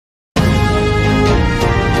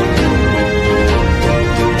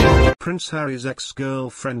Prince Harry's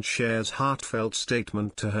ex-girlfriend shares heartfelt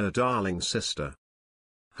statement to her darling sister.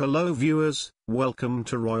 Hello viewers, welcome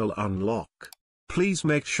to Royal Unlock. Please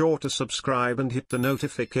make sure to subscribe and hit the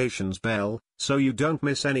notifications bell, so you don't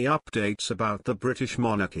miss any updates about the British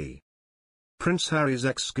monarchy. Prince Harry's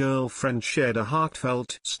ex-girlfriend shared a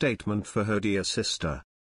heartfelt statement for her dear sister.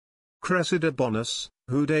 Cressida Bonas,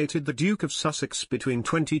 who dated the Duke of Sussex between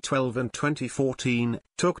 2012 and 2014,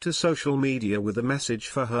 took to social media with a message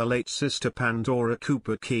for her late sister Pandora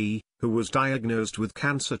Cooper-Key, who was diagnosed with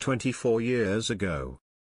cancer 24 years ago.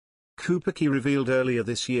 Cooper-Key revealed earlier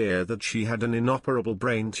this year that she had an inoperable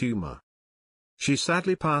brain tumor. She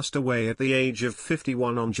sadly passed away at the age of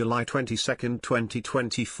 51 on July 22,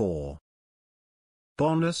 2024.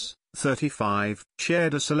 Bonas, 35,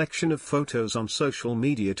 shared a selection of photos on social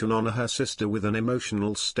media to honor her sister with an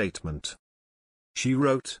emotional statement. She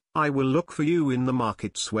wrote, "I will look for you in the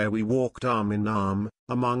markets where we walked arm in arm,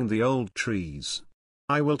 among the old trees.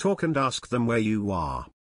 I will talk and ask them where you are.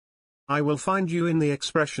 I will find you in the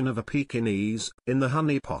expression of a Pekingese, in the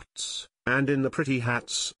honey pots, and in the pretty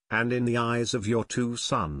hats, and in the eyes of your two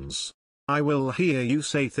sons. I will hear you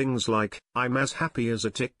say things like, 'I'm as happy as a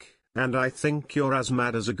tick, and I think you're as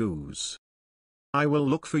mad as a goose.' I will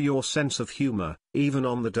look for your sense of humor, even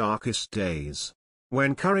on the darkest days.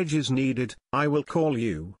 When courage is needed, I will call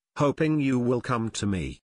you, hoping you will come to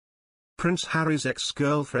me." Prince Harry's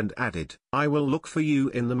ex-girlfriend added, "I will look for you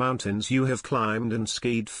in the mountains you have climbed and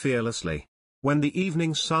skied fearlessly. When the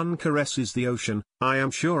evening sun caresses the ocean, I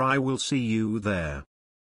am sure I will see you there.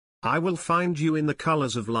 I will find you in the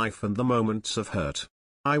colors of life and the moments of hurt.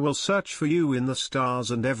 I will search for you in the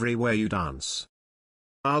stars and everywhere you dance.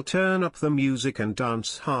 I'll turn up the music and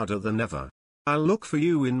dance harder than ever. I'll look for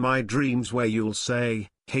you in my dreams where you'll say,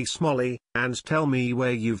 'Hey Smolly,' and tell me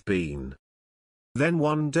where you've been. Then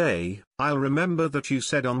one day, I'll remember that you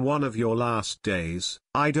said on one of your last days,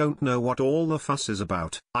 'I don't know what all the fuss is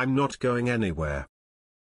about, I'm not going anywhere.'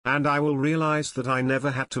 And I will realize that I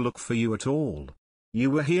never had to look for you at all.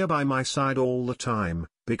 You were here by my side all the time,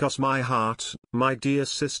 because my heart, my dear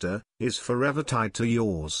sister, is forever tied to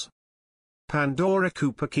yours." Pandora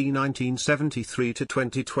Cooper-Key 1973 to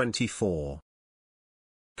 2024.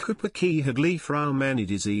 Cooper-Key had Li-Fraumeni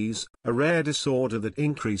disease, a rare disorder that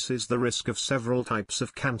increases the risk of several types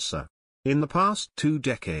of cancer. In the past 2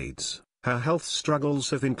 decades, her health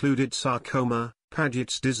struggles have included sarcoma,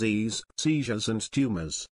 Paget's disease, seizures and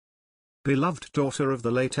tumors. Beloved daughter of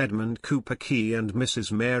the late Edmund Cooper-Key and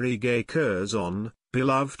Mrs. Mary Gay Curzon,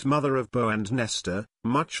 beloved mother of Beau and Nestor,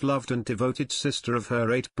 much loved and devoted sister of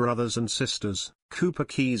her 8 brothers and sisters,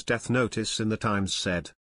 Cooper-Key's death notice in the Times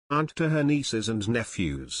said, "Aunt to her nieces and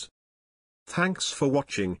nephews." Thanks for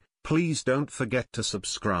watching, please don't forget to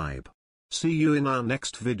subscribe. See you in our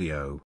next video.